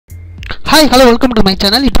Hi, hello, welcome to my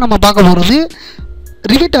channel. இப்போ நம்ம பார்க்க போறது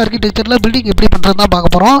Revit architectureல building எப்படி பண்றதுன்னு தான்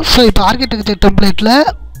பார்க்க போறோம். சோ இப்போ architecture templateல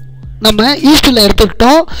நம்ம ஈஸ்ட்ல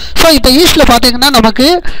எடுத்துக்கிட்டோம். சோ இப்போ ஈஸ்ட்ல பாத்தீங்கன்னா நமக்கு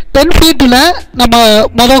 10 ஃபீட்ல நம்ம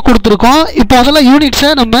முதல்ல கொடுத்திருக்கோம். இப்போ அதெல்லாம்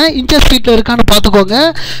யூனிட்ஸை நம்ம இன்ச்சஸ் ஃபீட்ல இருக்கான்னு பாத்துக்கோங்க.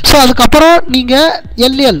 சோ அதுக்கு அப்புறம் நீங்க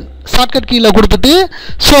LL ஷார்ட்கட் கீல கொடுத்துட்டு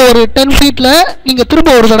சோ ஒரு 10 ஃபீட்ல நீங்க திரும்ப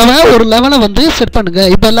ஒரு தடவை ஒரு லெவலை வந்து செட் பண்ணுங்க.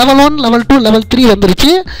 இப்போ லெவல் 1 லெவல் 2 லெவல் 3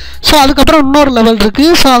 வந்துருச்சு. சோ அதுக்கு அப்புறம் இன்னொரு லெவல் இருக்கு.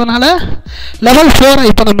 சோ அதனால லெவல் 4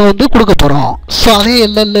 இப்போ நம்ம வந்து கொடுக்க போறோம். சோ அதே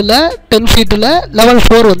LLல 10 ஃபீட்ல லெவல்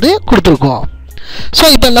 4 வந்து கொடுத்திருக்கோம். சோ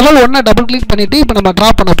இப்போ லெவல் 1 டபுள் கிளிக் பண்ணிட்டு இப்போ நம்ம டிரா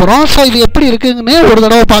பண்ண போறோம். சோ இது எப்படி இருக்குன்னு ஒரு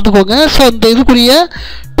தடவை பாத்துக்கோங்க. சோ இந்த இதுக்குரிய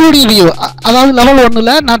 2D வியூ அதாவது லெவல்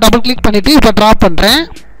 1ல நான் டபுள் கிளிக் பண்ணிட்டு இப்போ டிரா பண்றேன்.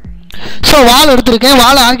 சோ வால் எடுத்துர்க்கேன்.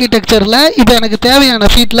 வால் ஆர்க்கிடெக்சர்ல இப்போ எனக்கு தேவையான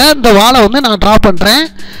ஃபீட்ல இந்த வாலை வந்து நான் டிரா பண்றேன்.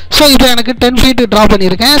 சோ இப்போ எனக்கு 10 ஃபீட் டிரா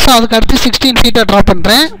பண்ணிருக்கேன். சோ அதுக்கு அடுத்து 16 ஃபீட்டை டிரா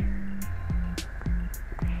பண்றேன்.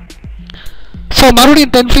 சோ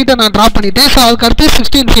மறுபடியும் 10 ஃபீட்டை நான் டிரா பண்ணிட்டேன். சோ அதுக்கு அடுத்து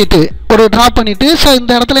 16 ஃபீட் ஒரு டிரா பண்ணிட்டு சோ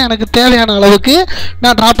இந்த இடத்துல எனக்கு தேவையான அளவுக்கு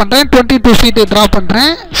நான் டிரா பண்றேன். 22 ஃபீட் டிரா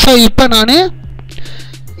பண்றேன். சோ இப்போ நான்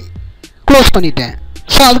க்ளோஸ் பண்ணிட்டேன்.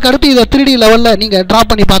 சோ அதுக்கு அடுத்து இத 3D லெவல்ல நீங்க டிரா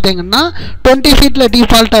பண்ணி பாத்தீங்கன்னா 20 ஃபீட்ல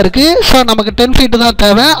டிஃபால்ட்டா இருக்கு. சோ நமக்கு 10 ஃபீட் தான்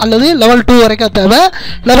தேவை அல்லது லெவல் 2 வரைக்கும் தேவை.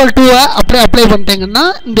 லெவல் 2 அப்படியே அப்ளை பண்ணிட்டீங்கன்னா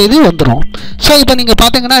இந்த இது வந்துரும். சோ இப்போ நீங்க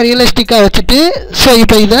பாத்தீங்கன்னா ரியலிஸ்டிக்கா வச்சிட்டு சோ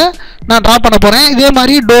இப்போ இத நான் டிரா பண்ண போறேன். இதே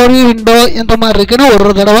மாதிரி டோர் விண்டோ எந்த மாதிரி இருக்குன்னு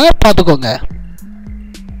ஒரு தடவை பாத்துக்கோங்க.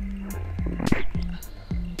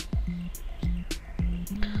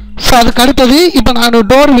 சோ அதுக்கு அடுத்து இப்போ நான்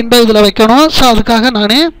டோர் விண்டோ இதுல வைக்கணும். சோ அதுக்காக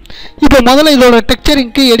நான் இப்போ முதல்ல இதோட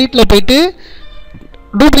டெக்ஸ்சரிங்க்கு எடிட்ல போய்ட்டு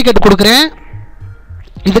டூப்ளிகேட் கொடுக்கிறேன்.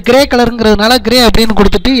 இது கிரே கலர்ங்கிறதுனால கிரே அப்படினு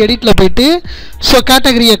கொடுத்துட்டு எடிட்ல போய்ட்டு சோ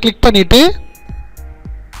கேட்டகரியை கிளிக் பண்ணிட்டு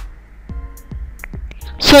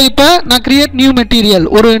சோ இப்போ நான் கிரியேட் நியூ மெட்டீரியல்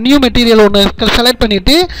ஒரு நியூ மெட்டீரியல் ஒன்று செலக்ட்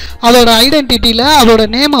பண்ணிட்டு அதோட ஐடென்டிட்டியில் அதோட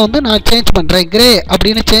நேமை வந்து நான் சேஞ்ச் பண்ணுறேன். கிரே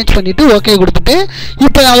அப்படின்னு சேஞ்ச் பண்ணிவிட்டு ஓகே கொடுத்துட்டு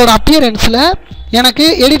இப்போ அதோட அப்பியரன்ஸில் எனக்கு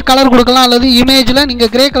எடிட் கலர் கொடுக்கலாம் அல்லது இமேஜில்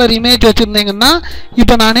நீங்கள் கிரே கலர் இமேஜ் வச்சுருந்தீங்கன்னா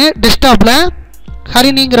இப்போ நான் டெஸ்க்டாப்பில்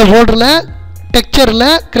ஹரிணிங்கிற ஃபோல்டரில் டெக்ஸ்சரில்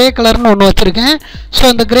கிரே கலர்னு ஒன்று வச்சுருக்கேன். ஸோ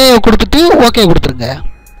அந்த கிரேயை கொடுத்துட்டு ஓகே கொடுத்துருங்க.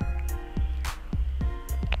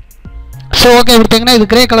 ஸோ ஓகே கொடுத்தீங்கன்னா இது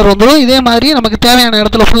கிரே கலர் வந்துடும். இதே மாதிரி நமக்கு தேவையான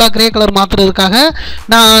இடத்துல ஃபுல்லாக கிரே கலர் மாற்றுறதுக்காக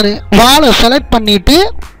நான் வாலை செலக்ட் பண்ணிவிட்டு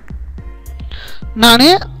நான்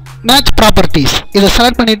மேட்ச் ப்ராப்பர்ட்டிஸ் இதை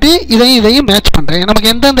செலக்ட் பண்ணிவிட்டு இதையும் மேட்ச் பண்ணுறேன். நமக்கு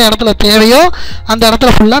எந்தெந்த இடத்துல தேவையோ அந்த இடத்துல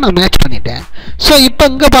ஃபுல்லாக நான் மேட்ச் பண்ணிட்டேன். ஸோ இப்போ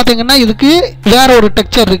இங்கே பார்த்தீங்கன்னா இதுக்கு வேறு ஒரு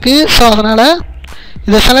டெக்ஸ்சர் இருக்குது. ஸோ அதனால்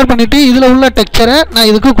இதை செலக்ட் பண்ணிவிட்டு இதில் உள்ள டெக்ஸ்சரை நான்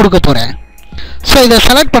இதுக்கு கொடுக்க போகிறேன். ஸோ இதை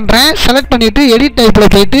செலக்ட் பண்ணுறேன். செலக்ட் பண்ணிவிட்டு எடிட்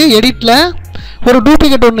டைப்பில் போய்ட்டு எடிட்டில் ஒரு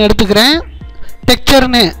டூப்ளிகேட் ஒன்று எடுத்துக்கிறேன்.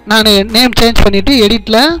 டெக்ஸ்சர்னு நான் நேம் சேஞ்ச் பண்ணிவிட்டு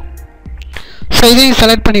எடிட்டில் ஸோ இதையும்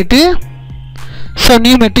செலக்ட் பண்ணிவிட்டு ஸோ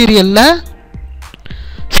நியூ மெட்டீரியலில்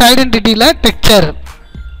ஸோ ஐடென்டிட்டியில் டெக்ஸ்சர்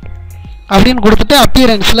அப்படின்னு கொடுத்துட்டு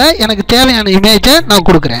அப்பியரன்ஸில் எனக்கு தேவையான இமேஜை நான்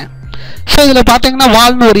கொடுக்குறேன். ஸோ இதில் பார்த்தீங்கன்னா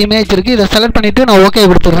வால்னு ஒரு இமேஜ் இருக்குது. இதை செலக்ட் பண்ணிவிட்டு நான் ஓகே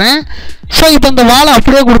கொடுத்துட்றேன். ஸோ இப்போ இந்த வாலை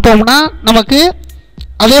அப்படியே கொடுத்தோம்னா நமக்கு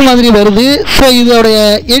அதே மாதிரி வருது. ஸோ இதோடைய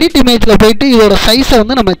எடிட் இமேஜில் போய்ட்டு இதோட சைஸை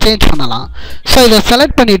வந்து நம்ம சேஞ்ச் பண்ணலாம். ஸோ இதை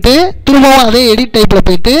செலக்ட் பண்ணிவிட்டு திரும்பவும் அதே எடிட் டைப்பில்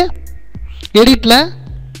போய்ட்டு எடிட்டில்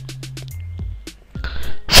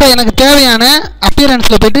ஸோ எனக்கு தேவையான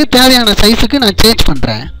அப்பியரன்ஸில் போய்ட்டு தேவையான சைஸுக்கு நான் சேஞ்ச்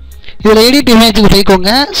பண்ணுறேன். இதில் எடிட் இமேஜுக்கு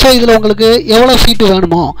போய்க்கோங்க. ஸோ இதில் உங்களுக்கு எவ்வளோ ஃபீட்டு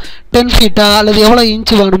வேணுமோ 10 ஃபீட்டா அல்லது எவ்வளோ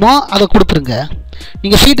இன்ச்சு வேணுமோ அதை கொடுத்துருங்க.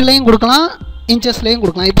 நீங்கள் ஃபீட்டுலேயும் கொடுக்கலாம் இன்ச்சஸ்லேயும்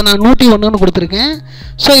கொடுக்கலாம். இப்போ நான் 101ன்னு கொடுத்துருக்கேன்.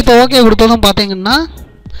 ஸோ இப்போ ஓகே கொடுத்ததும் பார்த்தீங்கன்னா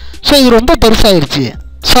ஸோ இது ரொம்ப பெருசாகிருச்சு.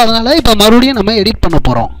 ஸோ அதனால் இப்போ மறுபடியும் நம்ம எடிட் பண்ண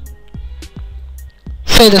போகிறோம்.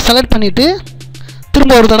 ஸோ இதை செலக்ட் பண்ணிவிட்டு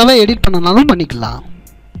திரும்ப ஒரு தடவை எடிட் பண்ணனாலும் பண்ணிக்கலாம்.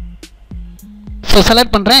 ஸோ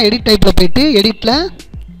செலக்ட் பண்ணுறேன். எடிட் டைப்பில் போய்ட்டு எடிட்டில்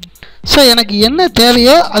ஸோ எனக்கு என்ன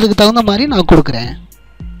தேவையோ அதுக்கு தகுந்த மாதிரி நான் கொடுக்குறேன்.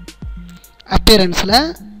 அப்பியரன்ஸில்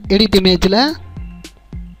எடிட் இமேஜில்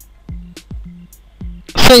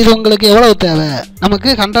ஸோ இது உங்களுக்கு எவ்வளோ தேவை நமக்கு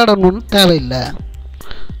 101 தேவையில்லை.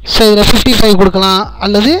 ஸோ இதில் 55 கொடுக்கலாம்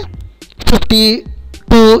அல்லது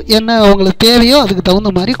 52 என்ன உங்களுக்கு தேவையோ அதுக்கு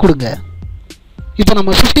தகுந்த மாதிரி கொடுங்க. இப்போ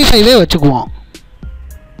நம்ம 55 வச்சுக்குவோம்.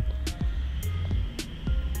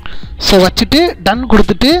 ஸோ வச்சுட்டு டன்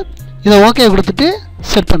கொடுத்துட்டு இதை ஓகே கொடுத்துட்டு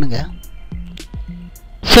செட் பண்ணுங்கள்.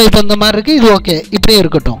 ஸோ இப்போ இந்த மாதிரி இருக்குது. இது ஓகே இப்படியே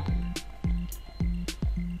இருக்கட்டும்.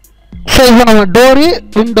 ஸோ இப்போ நம்ம டோரு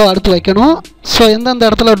விண்டோ அடுத்து வைக்கணும். ஸோ எந்தெந்த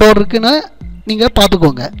இடத்துல டோர் இருக்குன்னு நீங்கள்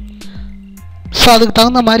பார்த்துக்கோங்க. ஸோ அதுக்கு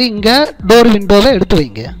தகுந்த மாதிரி இங்கே டோர் விண்டோவை எடுத்து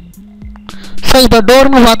வைங்க. ஸோ இப்போ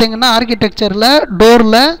டோர்னு பார்த்தீங்கன்னா ஆர்கிடெக்சரில்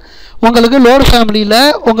டோரில் உங்களுக்கு லோடு ஃபேமிலியில்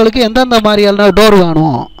உங்களுக்கு எந்தெந்த மாதிரியான டோர்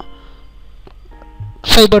வேணும்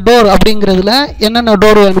ஸோ இப்போ டோர் அப்படிங்கிறதுல என்னென்ன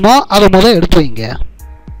டோர் வேணுமோ அதை முதல் எடுத்து வைங்க.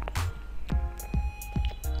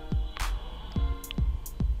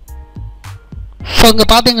 ஸோ இங்கே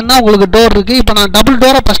பார்த்தீங்கன்னா உங்களுக்கு டோர் இருக்குது. இப்போ நான் டபுள்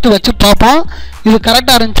டோரை ஃபஸ்ட்டு வச்சு பார்ப்போம். இது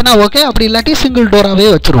கரெக்டாக இருந்துச்சுன்னா ஓகே, அப்படி இல்லாட்டி சிங்கிள் டோராகவே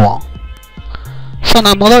வச்சுருவோம். ஸோ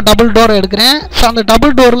நான் முதல் டபுள் டோரை எடுக்கிறேன். ஸோ அந்த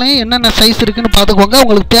டபுள் டோர்லேயும் என்னென்ன சைஸ் இருக்குதுன்னு பார்த்துக்கோங்க.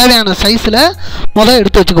 உங்களுக்கு தேவையான சைஸில்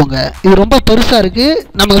எடுத்து வச்சுக்கோங்க. இது ரொம்ப பெருசாக இருக்குது.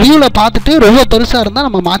 நம்ம வியூவில் பார்த்துட்டு ரொம்ப பெருசாக இருந்தால்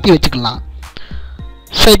நம்ம மாற்றி வச்சுக்கலாம்.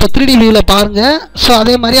 ஸோ இப்போ 3D வியூவில் பாருங்கள். ஸோ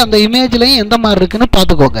அதே மாதிரி அந்த இமேஜ்லேயும் எந்த மாதிரி இருக்குதுன்னு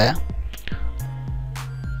பார்த்துக்கோங்க.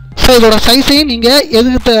 ஸோ இதோட சைஸையும் நீங்கள்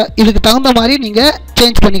இதுக்கு தகுந்த மாதிரி நீங்கள்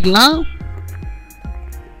சேஞ்ச் பண்ணிக்கலாம்.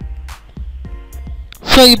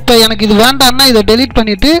 ஸோ இப்போ எனக்கு இது வேண்டாம்னா இதை டெலீட்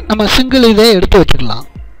பண்ணிவிட்டு நம்ம சிங்கிள் இதே எடுத்து வச்சுக்கலாம்.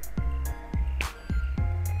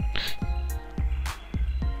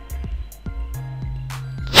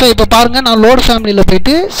 ஸோ இப்போ பாருங்கள், நான் லோடு ஃபேமிலியில்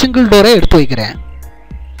போயிட்டு சிங்கிள் டோரை எடுத்து வைக்கிறேன்.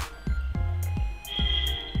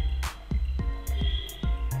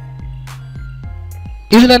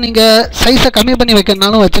 இதில் நீங்கள் சைஸை கம்மி பண்ணி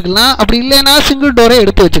வைக்கணும்னாலும் வச்சுக்கலாம். அப்படி இல்லைன்னா சிங்கிள் டோரை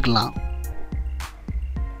எடுத்து வச்சுக்கலாம்.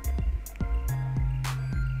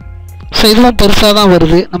 ஸோ இதுவும் பெருசாக தான்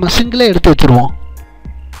வருது. நம்ம சிங்கிளே எடுத்து வச்சுருவோம்.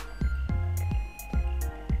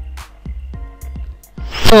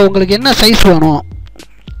 ஸோ உங்களுக்கு என்ன சைஸ் வேணும்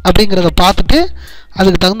அப்படிங்கிறத பார்த்துட்டு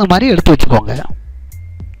அதுக்கு தகுந்த மாதிரி எடுத்து வச்சுக்கோங்க.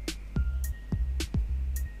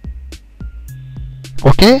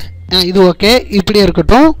 ஓகே, இது ஓகே, இப்படியே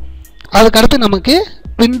இருக்கட்டும். அதுக்கடுத்து நமக்கு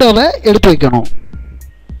விண்டோவை எடுத்து வைக்கணும்.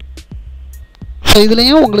 ஸோ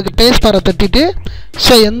இதுலேயும் உங்களுக்கு பேஸ் பாரை தட்டிட்டு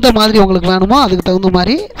ஸோ எந்த மாதிரி உங்களுக்கு வேணுமோ அதுக்கு தகுந்த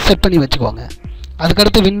மாதிரி செட் பண்ணி வச்சுக்கோங்க.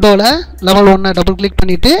 அதுக்கடுத்து விண்டோவில் லெவல் 1 டபுள் கிளிக்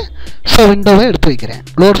பண்ணிவிட்டு ஸோ விண்டோவை எடுத்து வைக்கிறேன்.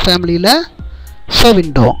 லோட் ஃபேமிலியில் ஸோ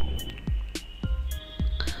விண்டோ.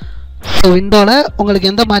 ஸோ விண்டோவில்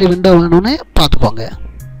உங்களுக்கு எந்த மாதிரி விண்டோ வேணும்னு பார்த்துக்கோங்க.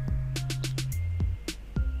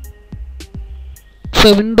 ஸோ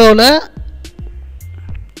விண்டோவில்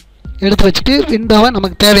எடுத்து வச்சுட்டு விண்டோவை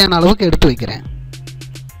நமக்கு தேவையான அளவுக்கு எடுத்து வைக்கிறேன்.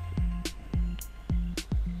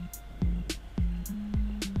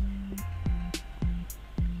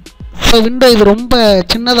 ஸோ விண்டோ இது ரொம்ப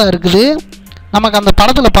சின்னதாக இருக்குது. நமக்கு அந்த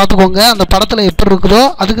படத்தில் பார்த்துக்கோங்க, அந்த படத்தில் எப்படி இருக்குதோ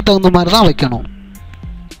அதுக்கு தகுந்த மாதிரி தான் வைக்கணும்.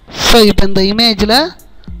 ஸோ இப்போ இந்த இமேஜில்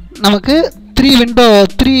நமக்கு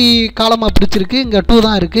 3 காலமாக பிரிச்சிருக்கு. இங்கே 2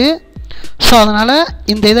 தான் இருக்குது. ஸோ அதனால்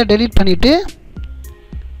இந்த இதை டெலீட் பண்ணிவிட்டு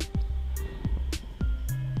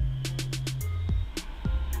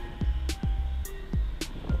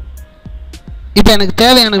இப்போ எனக்கு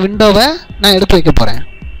தேவையான விண்டோவை நான் எடுத்து வைக்க போகிறேன்.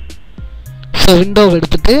 ஸோ விண்டோவை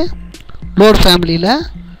எடுத்துகிட்டு லோட் ஃபேமிலியில்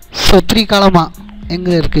ஸோ 3 காலமாக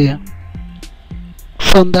எங்கே இருக்குது,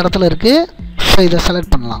 ஸோ இந்த இடத்துல இருக்குது. ஸோ இதை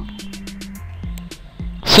செலக்ட் பண்ணலாம்.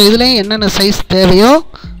 ஸோ இதுலேயும் என்னென்ன சைஸ் தேவையோ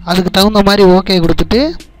அதுக்கு தகுந்த மாதிரி ஓகே கொடுத்துட்டு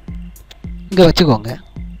இங்கே வச்சுக்கோங்க.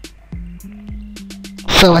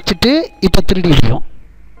 ஸோ வச்சுட்டு இப்போ 3D வியூ.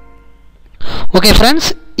 ஓகே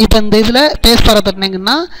ஃப்ரெண்ட்ஸ், இப்போ இந்த இதில் பேஸ் பாரை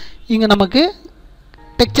தட்டினீங்கன்னா இங்கே நமக்கு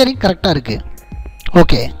டெக்ஸ்சரிங் கரெக்டாக இருக்குது.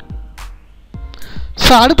 ஓகே,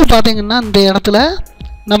 ஸோ அடுத்து பார்த்தீங்கன்னா இந்த இடத்துல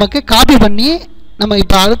நமக்கு காப்பி பண்ணி நம்ம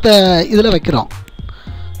இப்போ அடுத்த இதில் வைக்கிறோம்.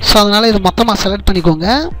 ஸோ அதனால் இது மொத்தமாக செலக்ட் பண்ணிக்கோங்க.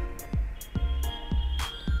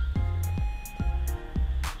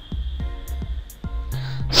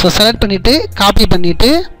 ஸோ செலக்ட் பண்ணிவிட்டு காப்பி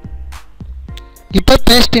பண்ணிவிட்டு இப்போ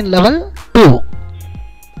based in level 2.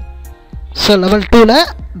 So level 2ல்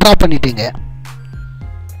ட்ரா பண்ணிட்டீங்க.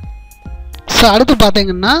 ஸோ அடுத்து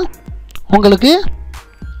பார்த்தீங்கன்னா உங்களுக்கு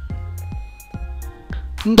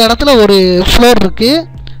இந்த இடத்துல ஒரு ஃப்ளோர் இருக்குது,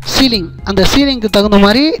 சீலிங். அந்த சீலிங்க்கு தகுந்த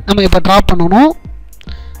மாதிரி நம்ம இப்போ ட்ரா பண்ணணும்.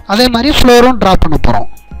 அதே மாதிரி ஃப்ளோரும் ட்ரா பண்ண போகிறோம்.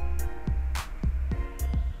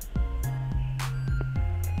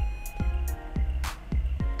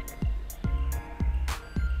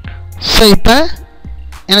 ஸோ இப்போ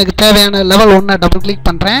எனக்கு தேவையான லெவல் 1 டபுள் கிளிக்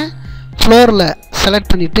பண்ணுறேன். ஃப்ளோரில்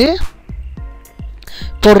செலக்ட் பண்ணிவிட்டு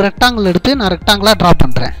இப்போ ஒரு ரெக்டாங்கிள் எடுத்து நான் ரெக்டாங்கிளாக ட்ரா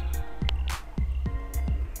பண்ணுறேன்.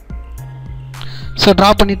 ஸோ ட்ரா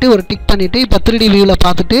பண்ணிவிட்டு ஒரு டிக் பண்ணிவிட்டு இப்போ 3D வியூவில்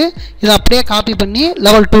பார்த்துட்டு இதை அப்படியே காப்பி பண்ணி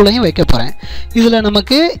லெவல் 2லையும் வைக்க போகிறேன். இதில்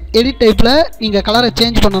நமக்கு எடிட் டைப்பில் நீங்கள் கலரை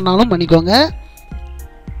சேஞ்ச் பண்ணனாலும் பண்ணிக்கோங்க.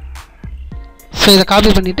 ஸோ இதை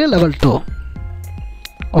காப்பி பண்ணிவிட்டு லெவல் 2.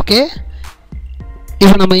 ஓகே,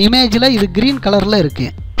 இப்போ நம்ம இமேஜில் இது க்ரீன் கலரில்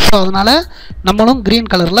இருக்குது. ஸோ அதனால் நம்மளும்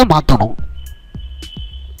க்ரீன் கலரில் மாற்றணும்.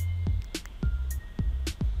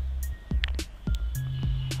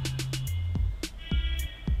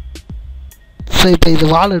 ஸோ இப்போ இது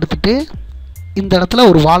வால் எடுத்துகிட்டு இந்த இடத்துல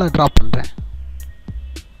ஒரு வாலை ட்ரா பண்ணுறேன்.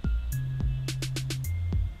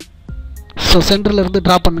 ஸோ சென்டர்லேருந்து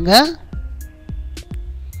ட்ரா பண்ணுங்கள்.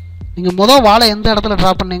 நீங்கள் மொதல் வாலை எந்த இடத்துல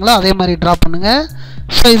ட்ரா பண்ணீங்களோ அதே மாதிரி ட்ரா பண்ணுங்கள்.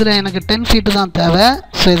 ஸோ இதில் எனக்கு 10 ஃபீட்டு தான் தேவை.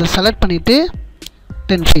 ஸோ இதை செலக்ட் பண்ணிவிட்டு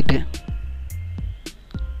 10 ஃபீட்டு.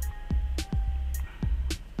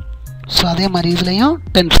 ஸோ அதே மாதிரி இதுலேயும்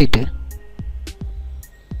 10 ஃபீட்டு.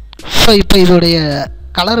 ஸோ இப்போ இதோடைய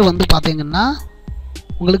கலர் வந்து பார்த்தீங்கன்னா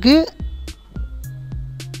உங்களுக்கு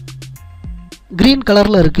க்ரீன்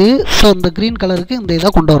கலரில் இருக்குது. ஸோ இந்த க்ரீன் கலருக்கு இந்த இதை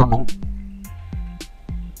கொண்டு வரணும்.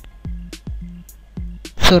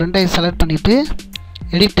 ஸோ ரெண்டையும் செலக்ட் பண்ணிவிட்டு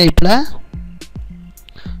எடிட் டைப்பில்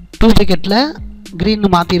டூப்ளிகேட்டில்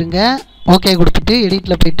க்ரீன்னு மாற்றிடுங்க. ஓகே கொடுத்துட்டு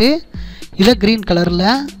எடிட்டில் போய்ட்டு இதை க்ரீன் கலரில்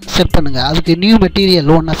செட் பண்ணுங்கள். அதுக்கு நியூ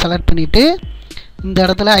மெட்டீரியல் ஒன்றை செலக்ட் பண்ணிவிட்டு இந்த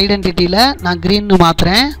இடத்துல ஐடென்டிட்டியில் நான் க்ரீன்னு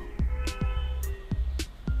மாற்றுறேன்.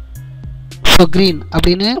 ஸோ க்ரீன்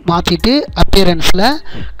அப்படின்னு மாற்றிட்டு அப்பியரன்ஸில்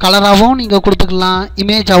கலராகவும் நீங்கள் கொடுத்துக்கலாம்,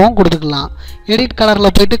 இமேஜாகவும் கொடுத்துக்கலாம். எடிட்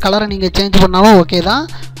கலரில் போய்ட்டு கலரை நீங்கள் சேஞ்ச் பண்ணாலும் ஓகே தான்,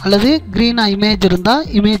 அல்லது க்ரீனாக இமேஜ் இருந்தால்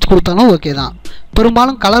இமேஜ் கொடுத்தாலும் ஓகே தான்.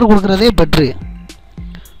 பெரும்பாலும் கலர் கொடுக்குறதே பெட்ரு.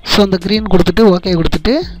 ஸோ அந்த க்ரீன் கொடுத்துட்டு ஓகே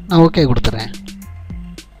கொடுத்துட்டு நான் ஓகே கொடுத்துட்றேன்.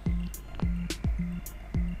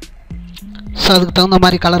 ஸோ அதுக்கு தகுந்த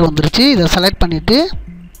மாதிரி கலர் வந்துருச்சு. இதை செலக்ட் பண்ணிவிட்டு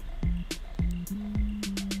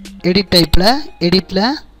எடிட் டைப்பில் எடிட்டில்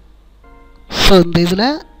ஸோ இந்த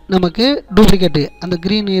இதில் நமக்கு டூப்ளிகேட்டு அந்த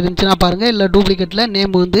க்ரீன் இருந்துச்சுன்னா பாருங்கள், இல்லை டூப்ளிகேட்டில்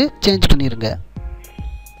நேம் வந்து சேஞ்ச் பண்ணிடுங்க.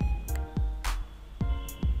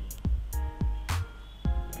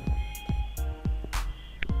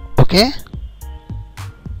 ஓகே.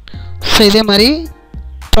 ஸோ இதே மாதிரி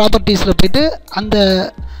ப்ராப்பர்ட்டிஸில் போய்ட்டு அந்த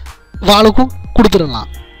வாலுக்கும் கொடுத்துடலாம்.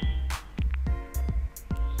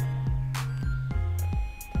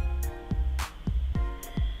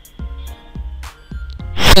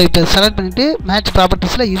 ஸோ இப்போ செலக்ட் பண்ணிவிட்டு மேட்ச்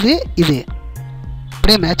ப்ராப்பர்ட்டிஸில் இது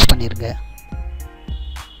அப்படியே மேட்ச் பண்ணிடுங்க.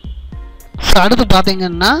 ஸோ அடுத்து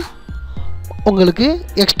பார்த்தீங்கன்னா உங்களுக்கு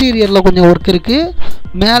எக்ஸ்டீரியரில் கொஞ்சம் ஒர்க் இருக்குது.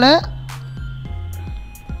 மேலே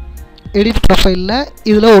எடிட் ப்ரொஃபைலில்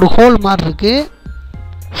இதில் ஒரு ஹோல் மாதிரி இருக்குது.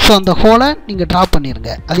 ஸோ அந்த ஹோலை நீங்கள் ட்ரா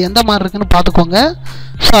பண்ணிடுங்க. அது எந்த மாதிரி இருக்குன்னு பார்த்துக்கோங்க.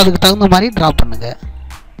 ஸோ அதுக்கு தகுந்த மாதிரி ட்ரா பண்ணுங்கள்.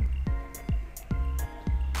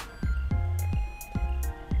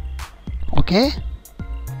 ஓகே.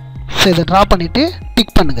 ஸோ இதை ட்ரா பண்ணிவிட்டு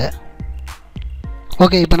டிக் பண்ணுங்கள்.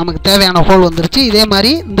 ஓகே, இப்போ நமக்கு தேவையான ஹோல் வந்துருச்சு. இதே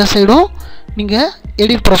மாதிரி இந்த சைடும் நீங்கள்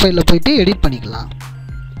எடிட் ப்ரொஃபைலில் போய்ட்டு எடிட் பண்ணிக்கலாம்.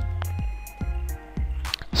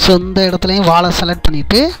 ஸோ இந்த இடத்துலையும் வாலை செலக்ட்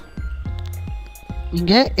பண்ணிவிட்டு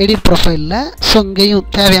நீங்கள் எடிட் ப்ரொஃபைலில் ஸோ இங்கேயும்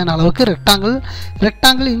தேவையான அளவுக்கு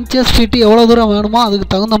ரெக்டாங்கிள் இன்ச்சஸ் ஃபீட்டு எவ்வளோ தூரம் வேணுமோ அதுக்கு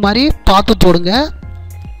தகுந்த மாதிரி பார்த்து போடுங்க.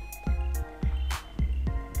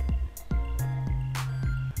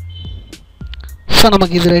 ஸோ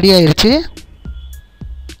நமக்கு இது ரெடி ஆயிடுச்சு.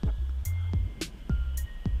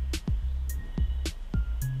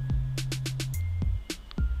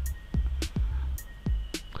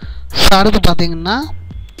 ஸோ அடுத்து பார்த்தீங்கன்னா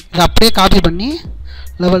இதை அப்படியே காப்பி பண்ணி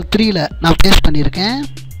லெவல் 3ல் நான் பேஸ்ட் பண்ணியிருக்கேன்.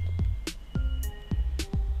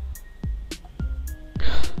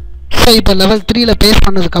 ஸோ இப்போ லெவல் 3ல் பேஸ்ட்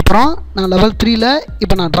பண்ணதுக்கப்புறம் நான் லெவல் 3ல்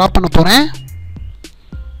இப்போ நான் ட்ராப் பண்ண போகிறேன்.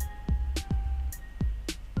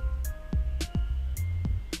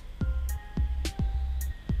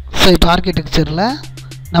 ஸோ இப்போ ஆர்கிடெக்சரில்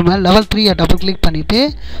நம்ம லெவல் 3யை டபுள் கிளிக் பண்ணிவிட்டு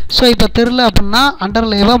ஸோ இப்போ தெரில அப்படின்னா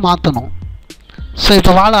அண்டர்லேவை மாற்றணும். ஸோ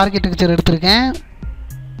இப்போ வால் ஆர்கிடெக்சர் எடுத்திருக்கேன்.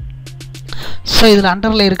 ஸோ இதில்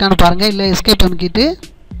அண்டரில் இருக்கான்னு பாருங்கள், இல்லை எஸ்கேப் அமைக்கிட்டு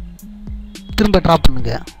திரும்ப ட்ராப்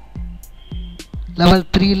பண்ணுங்கள். Level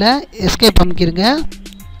 3ல் escape அமைக்கிடுங்க.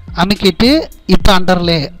 அமைக்கிட்டு இப்போ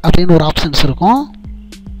அண்டர்லே அப்படின்னு ஒரு ஆப்ஷன்ஸ் இருக்கும்.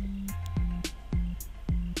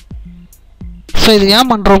 ஸோ இது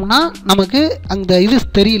ஏன் பண்ணுறோம்னா நமக்கு அந்த இது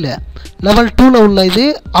தெரியல. லெவல் 2ல் உள்ள இது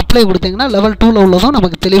அப்ளை கொடுத்தீங்கன்னா லெவல் 2ல் உள்ளதும்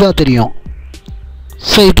நமக்கு தெளிவாக தெரியும்.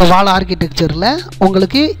 ஸோ இப்போ வால் ஆர்கிடெக்சரில்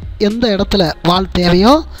உங்களுக்கு எந்த இடத்துல வால்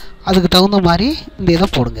தேவையோ அதுக்கு தகுந்த மாதிரி இந்த இதை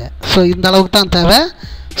போடுங்க. ஸோ இந்த அளவுக்கு தான் தேவை.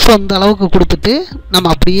 ஸோ இந்த அளவுக்கு கொடுத்துட்டு நம்ம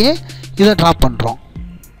அப்படியே இதை ட்ராப் பண்ணுறோம்.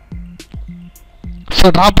 ஸோ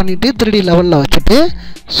ட்ராப் பண்ணிவிட்டு 3D லெவலில் வச்சுட்டு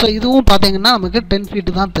ஸோ இதுவும் பார்த்தீங்கன்னா நமக்கு 10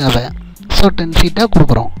 ஃபீட்டு தான் தேவை. ஸோ 10 ஃபீட்டை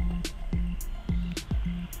கொடுக்குறோம்.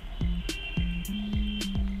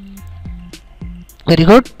 Very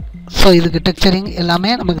good. ஸோ இதுக்கு டெக்ஸ்சரிங்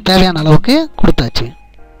எல்லாமே நமக்கு தேவையான அளவுக்கு கொடுத்தாச்சு.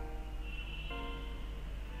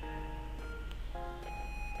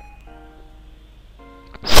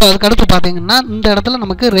 ஸோ அதுக்கடுத்து பார்த்தீங்கன்னா இந்த இடத்துல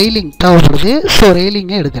நமக்கு ரெயிலிங் தேவைப்படுது. ஸோ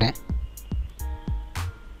ரெயிலிங்கை எடுக்கிறேன்.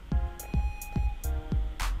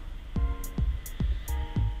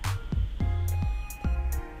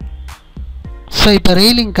 ஸோ இப்போ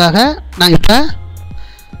ரெயிலிங்காக நான் இப்போ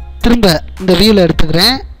திரும்ப இந்த வியூவில்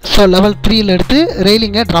எடுத்துக்கிறேன். ஸோ லெவல் 3ல் எடுத்து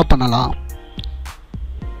ரெயிலிங்கை ட்ராப் பண்ணலாம்.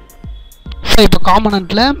 ஸோ இப்போ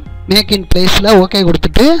காம்பனண்ட்டில் மேக் இன் பிளேஸில் ஓகே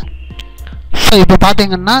கொடுத்துட்டு ஸோ இப்போ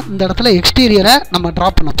பார்த்தீங்கன்னா இந்த இடத்துல எக்ஸ்டீரியரை நம்ம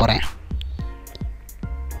ட்ராப் பண்ண போகிறேன்.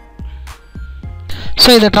 ஸோ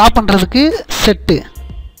இதை ட்ராப் பண்ணுறதுக்கு செட்டு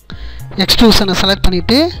எக்ஸ்ட்ரூஷனை செலக்ட்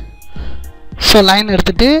பண்ணிவிட்டு ஸோ லைன்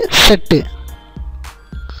எடுத்துகிட்டு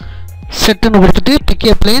செட்டுன்னு கொடுத்துட்டு பிக்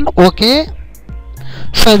ஏ பிளேன். ஓகே.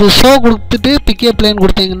 ஸோ இது ஷோ கொடுத்துட்டு பிக் ஏ பிளேன்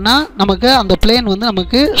கொடுத்தீங்கன்னா நமக்கு அந்த பிளேன் வந்து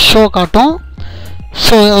நமக்கு ஷோ காட்டும்.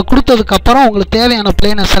 ஸோ அதை கொடுத்ததுக்கப்புறம் உங்களுக்கு தேவையான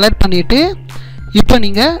பிளேனை செலக்ட் பண்ணிவிட்டு இப்போ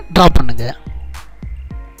நீங்கள் ட்ரா பண்ணுங்கள்.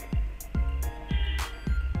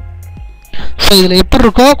 ஸோ இதில் எப்படி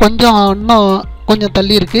இருக்கோ கொஞ்சம் இன்னும் கொஞ்சம்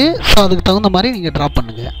தள்ளி இருக்குது. ஸோ அதுக்கு தகுந்த மாதிரி நீங்கள் ட்ரா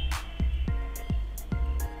பண்ணுங்கள்.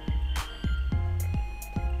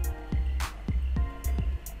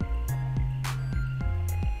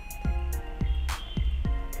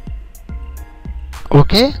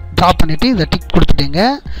 ஓகே. ட்ரா பண்ணிவிட்டு இதை டிக் கொடுத்துட்டீங்க.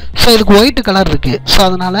 ஸோ இதுக்கு ஒயிட் கலர் இருக்குது. ஸோ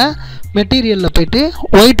அதனால் மெட்டீரியலில் போய்ட்டு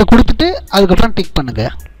ஒயிட்டு கொடுத்துட்டு அதுக்கப்புறம் டிக்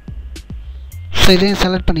பண்ணுங்கள். ஸோ இதையும்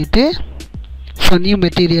செலக்ட் பண்ணிவிட்டு ஸோ நியூ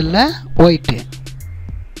மெட்டீரியலில் ஒயிட்டு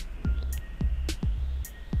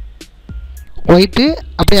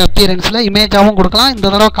அப்படியே அப்பியரன்ஸில் இமேஜாகவும் கொடுக்கலாம். இந்த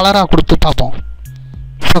தடவை கலராக கொடுத்து பார்ப்போம்.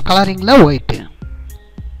 So கலரிங்கில் white.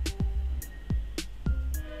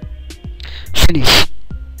 Finish.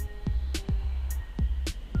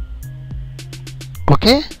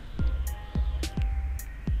 Okay.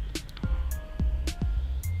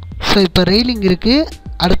 So இப்போ ரெயிலிங் இருக்குது.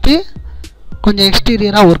 அடுத்து கொஞ்சம்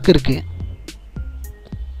எக்ஸ்டீரியராக ஒர்க் இருக்குது.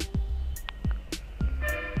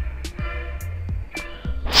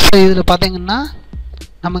 ஸோ இதில் பார்த்தீங்கன்னா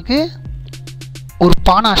நமக்கு ஒரு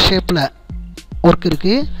பானா ஷேப்பில் ஒர்க்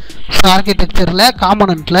இருக்குது. ஸோ ஆர்கிடெக்சரில்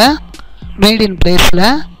காம்போனண்ட்டில் மேட் இன் பிளேஸில்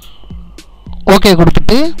ஓகே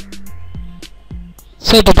கொடுத்துட்டு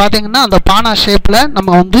ஸோ இப்போ பார்த்தீங்கன்னா அந்த பானா ஷேப்பில் நம்ம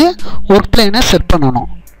வந்து ஒர்க் பிளேனை செட் பண்ணணும்.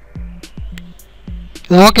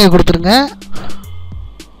 இது ஓகே கொடுத்துருங்க.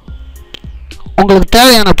 உங்களுக்கு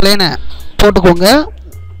தேவையான பிளேனை போட்டுக்கோங்க.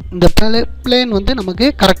 இந்த பிளேன் வந்து நமக்கு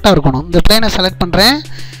கரெக்டாக இருக்கணும். இந்த பிளேனை செலக்ட் பண்ணுறேன்.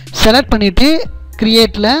 செலக்ட் பண்ணிவிட்டு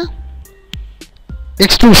க்ரியேட்டில்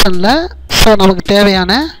எக்ஸ்ட்ரூஷனில் ஸோ நமக்கு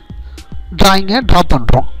தேவையான ட்ராயிங்கை ட்ரா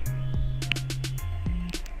பண்ணுறோம்.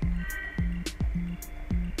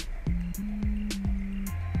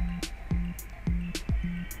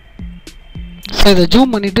 ஸோ இதை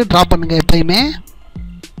ஜூம் பண்ணிவிட்டு ட்ரா பண்ணுங்கள் எப்பயுமே.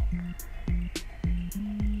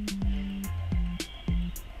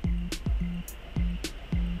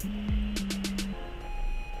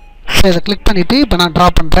 ஸோ இதை கிளிக் பண்ணிவிட்டு இப்போ நான் ட்ரா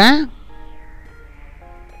பண்ணுறேன்.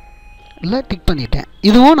 இல்லை டிக் பண்ணிட்டேன்.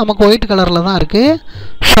 இதுவும் நமக்கு ஒயிட் கலரில் தான் இருக்குது.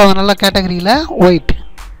 ஸோ அதனால் கேட்டகரியில் ஒயிட்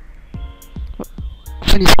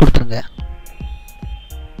ஃபினிஷ் கொடுத்துருங்க.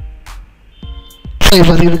 ஸோ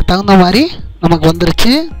இப்போ இதுக்கு தகுந்த மாதிரி நமக்கு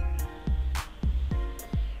வந்துருச்சு.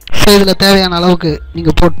 ஸோ இதில் தேவையான அளவுக்கு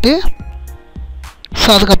நீங்கள் போட்டு ஸோ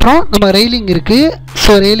அதுக்கப்புறம் நம்ம ரெயிலிங் இருக்குது.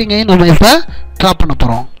 ஸோ ரெயிலிங்கையும் நம்ம இப்போ ட்ரா பண்ண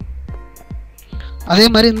போகிறோம். அதே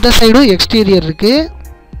மாதிரி இந்த சைடும் எக்ஸ்டீரியர் இருக்குது.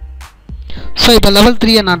 ஸோ இப்போ லெவல்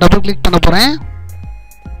 3 நான் டபுள் கிளிக் பண்ண போகிறேன்.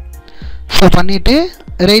 ஸோ பண்ணிவிட்டு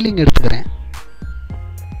ரெயிலிங் எடுத்துக்கிறேன்.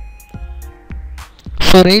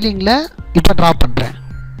 ஸோ ரெயிலிங்கில் இப்போ ட்ரா பண்ணுறேன்.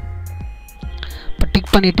 இப்போ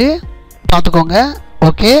டிக் பண்ணிவிட்டு பார்த்துக்கோங்க.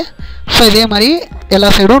 ஓகே. ஸோ இதே மாதிரி எல்லா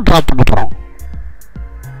சைடும் ட்ரா பண்ண போகிறோம்.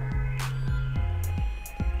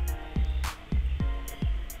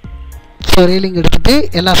 ஸோ ரெயிலிங் எடுத்துகிட்டு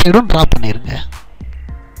எல்லா சைடும் ட்ரா பண்ணிடுங்க.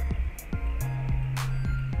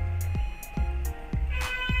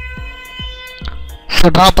 ஸோ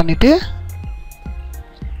ட்ரா பண்ணிவிட்டு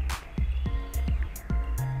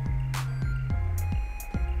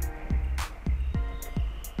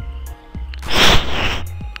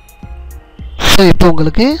ஸோ இப்போ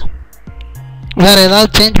உங்களுக்கு வேறு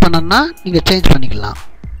ஏதாவது சேஞ்ச் பண்ணணும்னா நீங்கள் சேஞ்ச் பண்ணிக்கலாம்.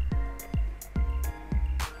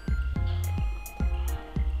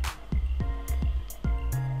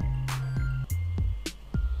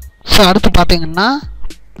 ஸோ அடுத்து பார்த்தீங்கன்னா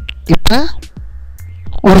இப்போ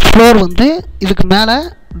ஒரு ஃப்ளோர் வந்து இதுக்கு மேலே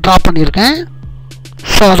ட்ரா பண்ணியிருக்கேன்.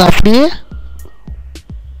 ஸோ அதை அப்படியே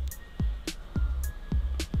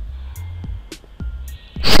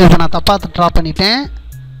ஸோ இப்போ நான் தப்பாக ட்ரா பண்ணிட்டேன்.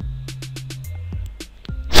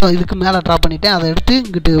 ஸோ இதுக்கு மேலே ட்ரா பண்ணிவிட்டேன். அதை எடுத்து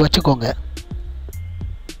இங்கிட்டு வச்சுக்கோங்க.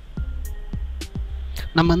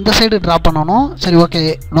 நம்ம இந்த சைடு ட்ரா பண்ணணும். சரி ஓகே,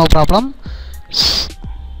 நோ ப்ராப்ளம்.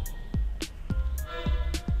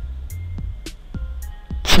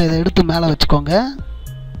 ஸோ இதை எடுத்து மேலே வச்சுக்கோங்க.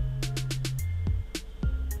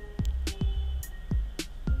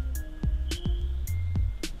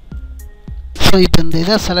 ஸோ இப்போ இந்த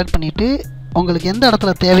இதை செலக்ட் பண்ணிவிட்டு உங்களுக்கு எந்த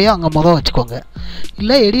இடத்துல தேவையோ அங்கே மொதல் வச்சுக்கோங்க.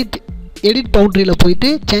 இல்லை எடிட் பவுண்ட்ரியில் போயிட்டு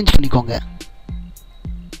சேஞ்ச் பண்ணிக்கோங்க.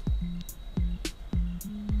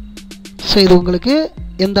 ஸோ இது உங்களுக்கு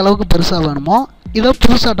எந்த அளவுக்கு பெருசாக வேணுமோ இதை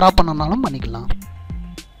புதுசாக ட்ரா பண்ணனாலும் பண்ணிக்கலாம்.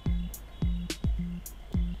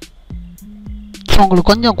 ஸோ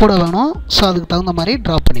உங்களுக்கு கொஞ்சம் கூட வேணும். ஸோ அதுக்கு தகுந்த மாதிரி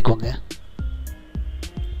ட்ரா பண்ணிக்கோங்க.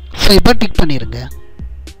 ஸோ இப்போ டிக் பண்ணிடுங்க.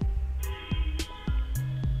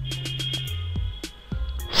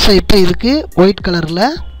 ஸோ இப்போ இதுக்கு ஒயிட் கலரில்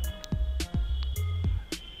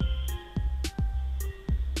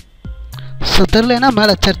ஸோ தெரிலனா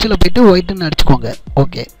மேலே சர்ச்சில் போய்ட்டு ஒயிட்டுன்னு அடிச்சுக்கோங்க.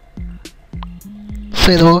 ஓகே. ஸோ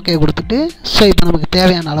இதை ஓகே கொடுத்துட்டு ஸோ இப்போ நமக்கு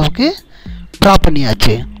தேவையான அளவுக்கு ட்ரா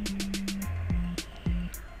பண்ணியாச்சு.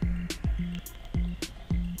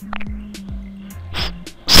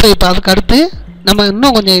 ஸோ இப்போ அதுக்கு அடுத்து நம்ம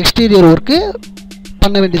இன்னும் கொஞ்சம் எக்ஸ்டீரியர் ஒர்க்கு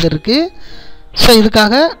பண்ண வேண்டியது இருக்குது. ஸோ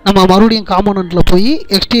இதுக்காக நம்ம மறுபடியும் காம்போனண்ட்டில் போய்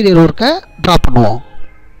எக்ஸ்டீரியர் ஒர்க்கை ட்ரா பண்ணுவோம்.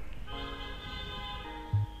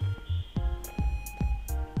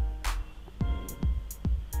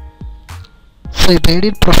 ஸோ இப்போ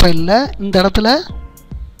எடிட் ப்ரொஃபைலில் இந்த இடத்துல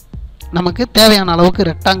நமக்கு தேவையான அளவுக்கு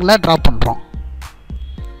ரெக்டாங்கிளாக ட்ரா பண்ணுறோம்.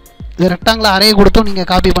 இது ரெக்டாங்கில் அறையை கொடுத்தும் நீங்கள்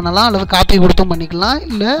காப்பி பண்ணலாம், அல்லது காப்பி கொடுத்தும் பண்ணிக்கலாம்,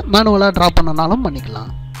 இல்லை மேனுவலாக ட்ரா பண்ணனாலும் பண்ணிக்கலாம்.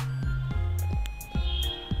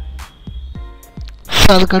 ஸோ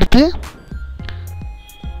அதுக்கடுத்து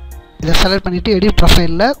இதை செலக்ட் பண்ணிவிட்டு எடிட்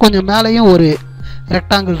ப்ரொஃபைலில் கொஞ்சம் மேலேயும் ஒரு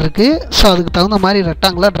ரெக்டாங்கிள் இருக்குது. ஸோ அதுக்கு தகுந்த மாதிரி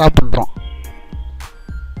ரெக்டாங்கிளாக ட்ரா பண்ணுறோம்.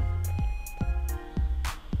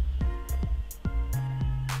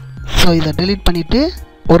 ஸோ இதை டெலீட் பண்ணிவிட்டு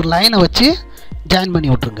ஒரு லைனை வச்சு ஜாயின் பண்ணி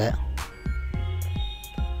விட்ருங்க.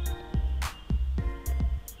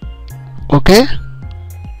 ஓகே.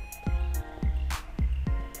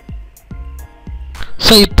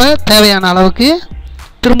 ஸோ இப்போ தேவையான அளவுக்கு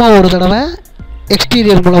திரும்ப ஒரு தடவை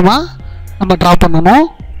எக்ஸ்டீரியர் மூலமாக நம்ம ட்ரா பண்ணணும்.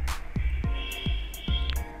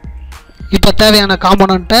 இப்போ தேவையான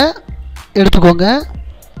காம்போனண்ட்டை எடுத்துக்கோங்க.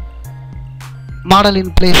 மாடல்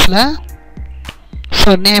இன் பிளேஸில்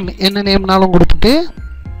ஸோ நேம் என்ன நேம்னாலும் கொடுத்துட்டு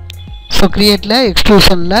ஸோ க்ரியேட்டில்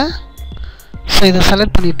எக்ஸ்ட்ரூஷனில் ஸோ இதை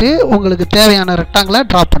செலக்ட் பண்ணிவிட்டு உங்களுக்கு தேவையான ரெக்டாங்கிளை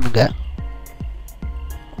ட்ரா பண்ணுங்கள்.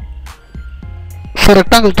 ஸோ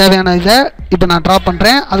ரெக்டாங்கிள் தேவையான இதை இப்போ நான் ட்ரா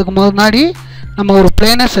பண்ணுறேன். அதுக்கு முன்னாடி நம்ம ஒரு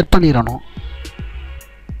பிளேனை செட் பண்ணிடணும்.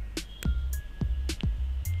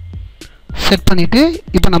 செட் பண்ணிவிட்டு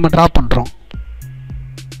இப்போ நம்ம ட்ரா பண்ணுறோம்.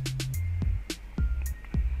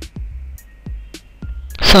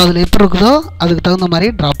 ஸோ அதில் எப்படி இருக்குதோ அதுக்கு தகுந்த மாதிரி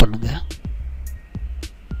ட்ரா பண்ணுங்கள்.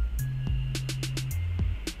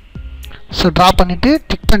 ஸோ ட்ரா பண்ணிவிட்டு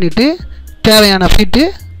டிக் பண்ணிவிட்டு தேவையான ஃபிட்டு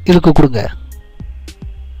இதுக்கு கொடுங்க.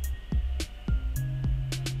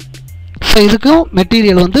 ஸோ இதுக்கும்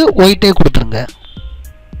மெட்டீரியல் வந்து ஒயிட்டே கொடுத்துருங்க.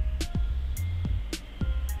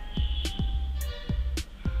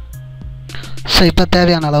 ஸோ இப்போ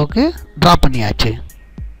தேவையான அளவுக்கு ட்ரா பண்ணியாச்சு.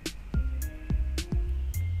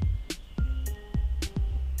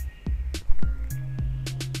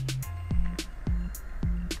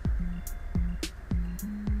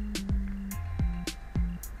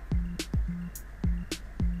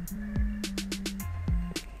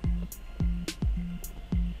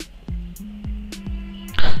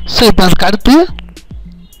 ஸோ இப்போ அதுக்கு அடுத்து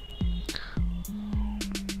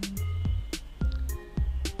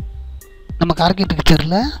நமக்கு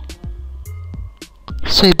ஆர்கிடெக்சரில்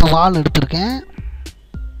ஸோ இப்போ வால் எடுத்திருக்கேன்.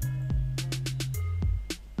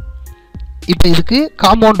 இப்போ இதுக்கு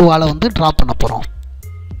காம்பவுண்ட் வாலை வந்து ட்ரா பண்ண போகிறோம்.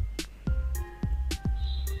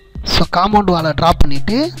 ஸோ காம்பவுண்ட் வாலை ட்ரா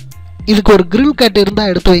பண்ணிவிட்டு இதுக்கு ஒரு கிரில் கட்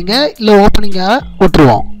இருந்தால் எடுத்து வைங்க, இல்லை ஓப்பனிங்காக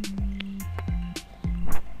ஒட்டுருவோம்.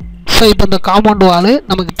 ஸோ இப்போ இந்த காம்பவுண்ட் வால்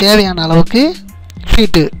நமக்கு தேவையான அளவுக்கு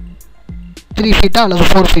ஃபீட்டு 3 ஃபீட்டோ அல்லது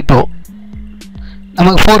 4 ஃபீட்டோ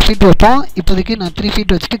நமக்கு 4 ஃபீட் வைப்போம். இப்போதைக்கு நான் 3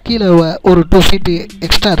 ஃபீட் வச்சுட்டு கீழே ஒரு 2 ஃபீட்டு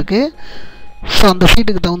எக்ஸ்ட்ரா இருக்குது. ஸோ அந்த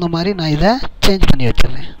ஃபீட்டுக்கு தகுந்த மாதிரி நான் இதை சேஞ்ச் பண்ணி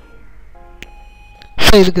வச்சிடுறேன்.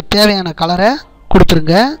 ஸோ இதுக்கு தேவையான கலரை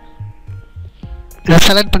கொடுத்துருங்க. இதை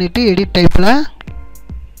செலக்ட் பண்ணிவிட்டு எடிட் டைப்பில்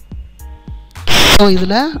ஸோ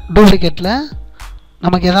இதில் டூப்ளிகேட்டில்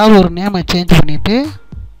நமக்கு ஏதாவது ஒரு நேமை சேஞ்ச் பண்ணிவிட்டு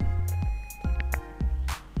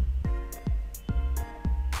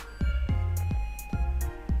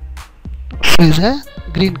ஸோ இதை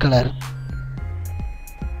க்ரீன் கலர்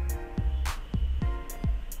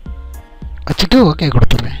வச்சுட்டு ஓகே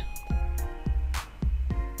கொடுத்துட்றேன்.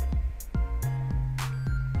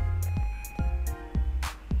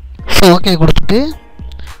 ஸோ ஓகே கொடுத்துட்டு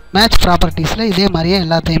மேட்ச் ப்ராப்பர்ட்டிஸில் இதே மாதிரியே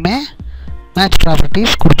எல்லாத்தையுமே மேட்ச்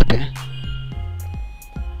ப்ராப்பர்ட்டிஸ் கொடுத்துட்டேன்.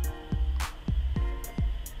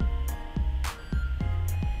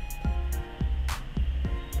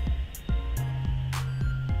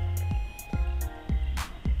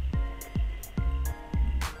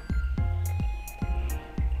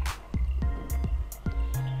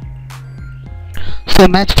 ஸோ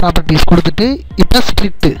மேட்ச் ப்ராப்பர்ட்டிஸ் கொடுத்துட்டு இப்போ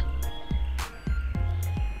ஸ்ப்ளிட்டு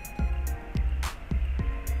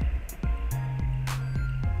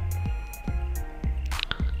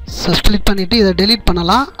ஸோ ஸ்ப்ளிட் பண்ணிவிட்டு இதை டெலீட்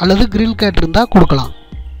பண்ணலாம், அல்லது கிரில் கேட் இருந்தால் கொடுக்கலாம்.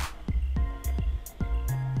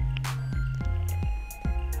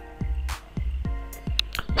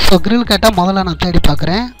 ஸோ ஸோ கிரில் கேட்டை முதல்ல நான் தேடி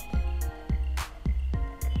பார்க்குறேன்.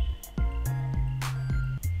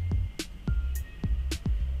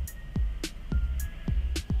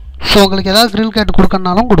 ஸோ உங்களுக்கு ஏதாவது கிரில் கேட்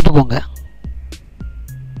கொடுக்கணுனாலும் கொடுத்துக்கோங்க.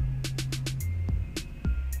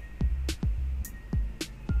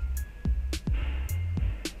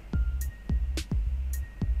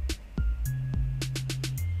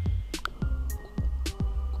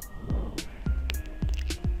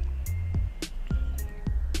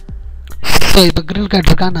 ஸோ இப்போ கிரில் கேட்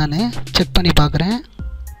இருக்கா நான் செக் பண்ணி பார்க்குறேன்.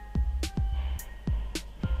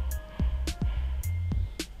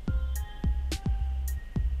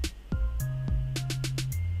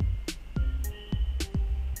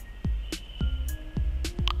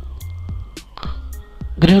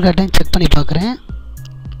 கிரில் கேட்டையும் செக் பண்ணி பார்க்குறேன்.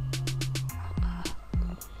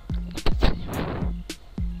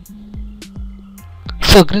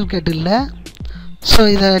 ஸோ கிரில் கேட் இல்லை. ஸோ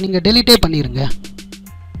இதை நீங்கள் டெலீட்டே பண்ணிடுங்க.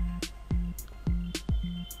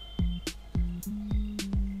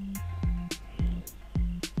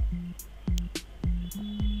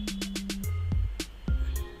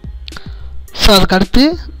 ஸோ அதுக்கு அடுத்து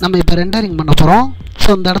நம்ம இப்போ ரெண்டரிங் பண்ண போகிறோம். ஸோ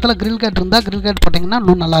இந்த இடத்துல கிரில் கேட் இருந்தால் கிரில் கேட் போட்டிங்கன்னா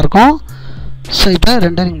இன்னும் நல்லாயிருக்கும். ஸோ இப்போ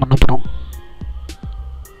ரெண்டரிங் பண்ண போகிறோம்.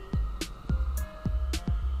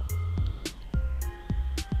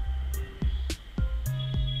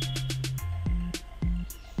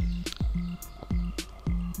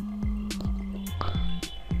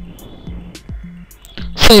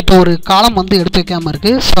 ஸோ இப்போ ஒரு காலம் வந்து எடுத்து வைக்காமல்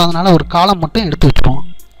இருக்குது. ஸோ அதனால் ஒரு காலம் மட்டும் எடுத்து வச்சுருவோம்.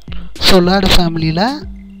 ஸோ லேர்டு ஃபேமிலியில்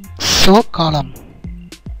ஸோ காலம்.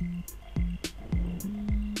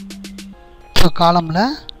 ஸோ காலமில்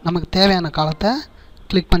நமக்கு தேவையான காலத்தை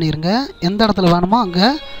கிளிக் பண்ணிடுங்க. எந்த இடத்துல வேணுமோ அங்கே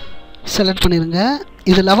செலக்ட் பண்ணிடுங்க.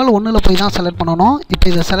 இது லெவல் 1ல் போய் தான் செலக்ட் பண்ணணும். இப்போ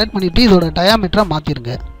இதை செலக்ட் பண்ணிவிட்டு இதோட டயாமீட்டரை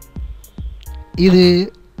மாற்றிடுங்க. இது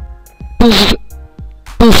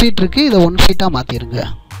 2 ஃபீட் இருக்குது. இதை 1 ஃபீட்டாக மாற்றிடுங்க.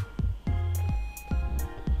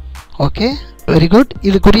 Okay, very good.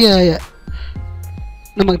 இதுக்குரிய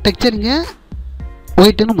நமக்கு டெக்ஸ்சரிங்க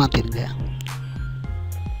ஒயிட்டுன்னு மாற்றிடுங்க.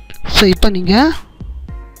 ஸோ இப்போ நீங்கள்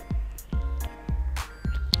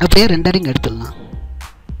அப்படியே ரெண்டரிங் எடுத்துடலாம்.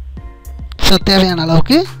 ஸோ தேவையான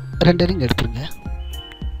அளவுக்கு ரெண்டரிங் எடுத்துருங்க.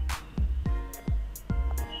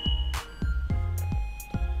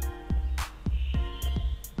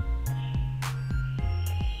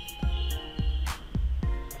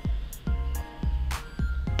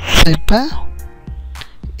 ஸோ இப்போ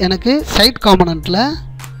எனக்கு சைட் காம்பனண்ட்டில்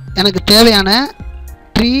எனக்கு தேவையான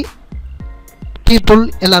ட்ரீ, பீப்புள்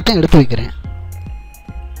எல்லாத்தையும் எடுத்து வைக்கிறேன்.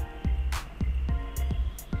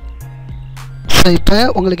 ஸோ இப்போ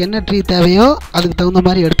உங்களுக்கு என்ன ட்ரீ தேவையோ அதுக்கு தகுந்த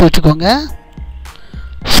மாதிரி எடுத்து வச்சுக்கோங்க.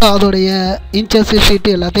 ஸோ அதோடைய இன்ச்சஸ்,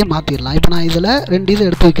 ஃபீட்டு எல்லாத்தையும் மாற்றிடலாம். இப்போ நான் இதில் 2 இது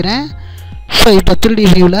எடுத்து வைக்கிறேன். ஸோ இப்போ 3D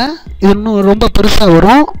வியூவில் இது இன்னும் ரொம்ப பெருசாக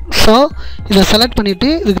வரும். ஸோ இதை செலக்ட் பண்ணிவிட்டு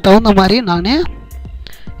இதுக்கு தகுந்த மாதிரி நான்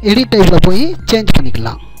எடிட் டைப்பில் போய் சேஞ்ச்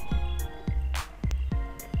பண்ணிக்கலாம்.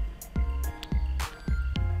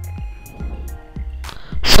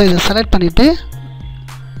 ஸோ இதை செலக்ட் பண்ணிவிட்டு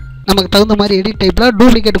நமக்கு தகுந்த மாதிரி எடிட் டைப்பில்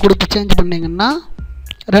டூப்ளிகேட் கொடுத்து சேஞ்ச் பண்ணிங்கன்னா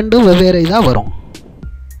 2 வெவ்வேறு இதாக வரும்.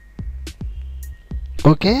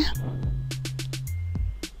 ஓகே,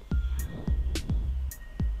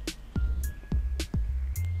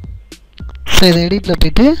 ஸோ இதை எடிட்டில்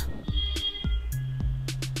போய்ட்டு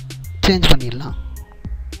சேஞ்ச் பண்ணிடலாம்.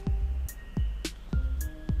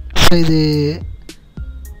 ஸோ இது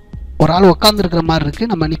ஒரு ஆள் உட்காந்துருக்கிற மாதிரி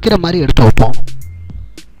இருக்குது. நம்ம நிற்கிற மாதிரி எடுத்து வைப்போம்.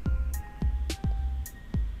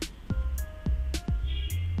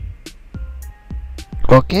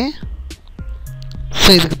 ஓகே, ஸோ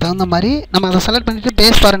இதுக்கு தகுந்த மாதிரி நம்ம அதை செலக்ட் பண்ணிவிட்டு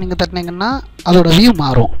பேஸ் பாரை நீங்கள் தட்டினீங்கன்னா அதோட வியூ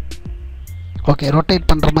மாறும். ஓகே, ரொட்டேட்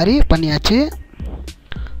பண்ணுற மாதிரி பண்ணியாச்சு.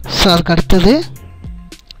 ஸோ அதுக்கு அடுத்தது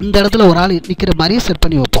இந்த இடத்துல ஒரு ஆள் நிற்கிற மாதிரி செட்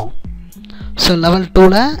பண்ணி வைப்போம். ஸோ லெவல்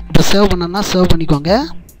 2ல் இப்போ சேவ் பண்ணோன்னா சேவ் பண்ணிக்கோங்க.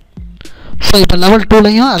 ஸோ இப்போ லெவல்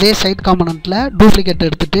 2லையும் அதே சைட் காம்பனண்ட்டில் டூப்ளிகேட்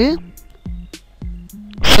எடுத்துகிட்டு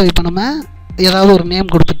ஸோ இப்போ நம்ம ஏதாவது ஒரு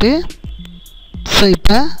நேம் கொடுத்துட்டு ஸோ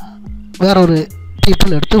இப்போ வேற ஒரு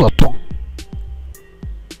பீப்புள் எடுத்து வைப்போம்.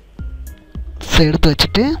 ஸோ எடுத்து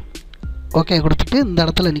வச்சுட்டு ஓகே கொடுத்துட்டு இந்த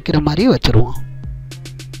இடத்துல நிற்கிற மாதிரி வச்சுருவோம்.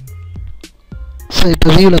 ஸோ இப்போ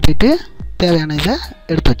வியூவில் போய்ட்டு தேவையான இதை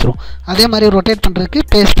எடுத்து வச்சுருவோம். அதே மாதிரி ரொட்டேட் பண்ணுறதுக்கு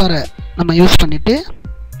பேஸ் பாரை நம்ம யூஸ் பண்ணிவிட்டு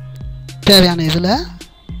தேவையான இதில்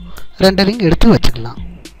ரெண்டரிங் எடுத்து வச்சுக்கலாம்.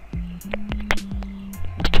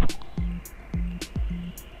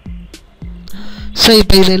 ஸோ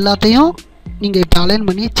இப்போ இது எல்லாத்தையும் நீங்கள் இப்போ அலைன்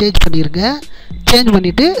பண்ணி சேஞ்ச் பண்ணிடுங்க. சேஞ்ச்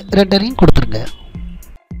பண்ணிவிட்டு ரெண்டரிங் கொடுத்துருங்க.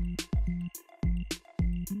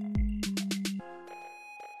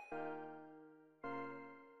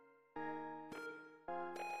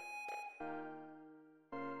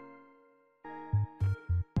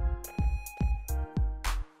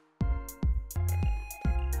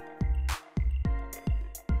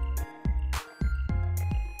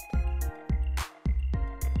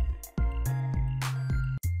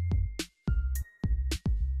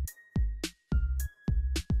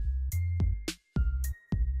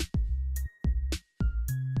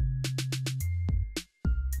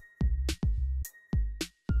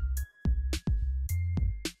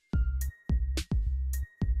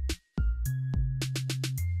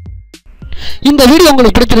 இந்த வீடியோ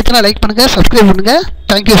உங்களுக்கு பிடிச்சிருச்சுன்னா லைக் பண்ணுங்கள், சப்ஸ்கிரைப் பண்ணுங்கள்.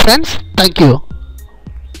 Thank you friends, thank you.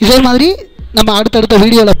 இதே மாதிரி நம்ம அடுத்தடுத்த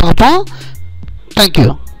வீடியோவில் பார்ப்போம். தேங்க்யூ.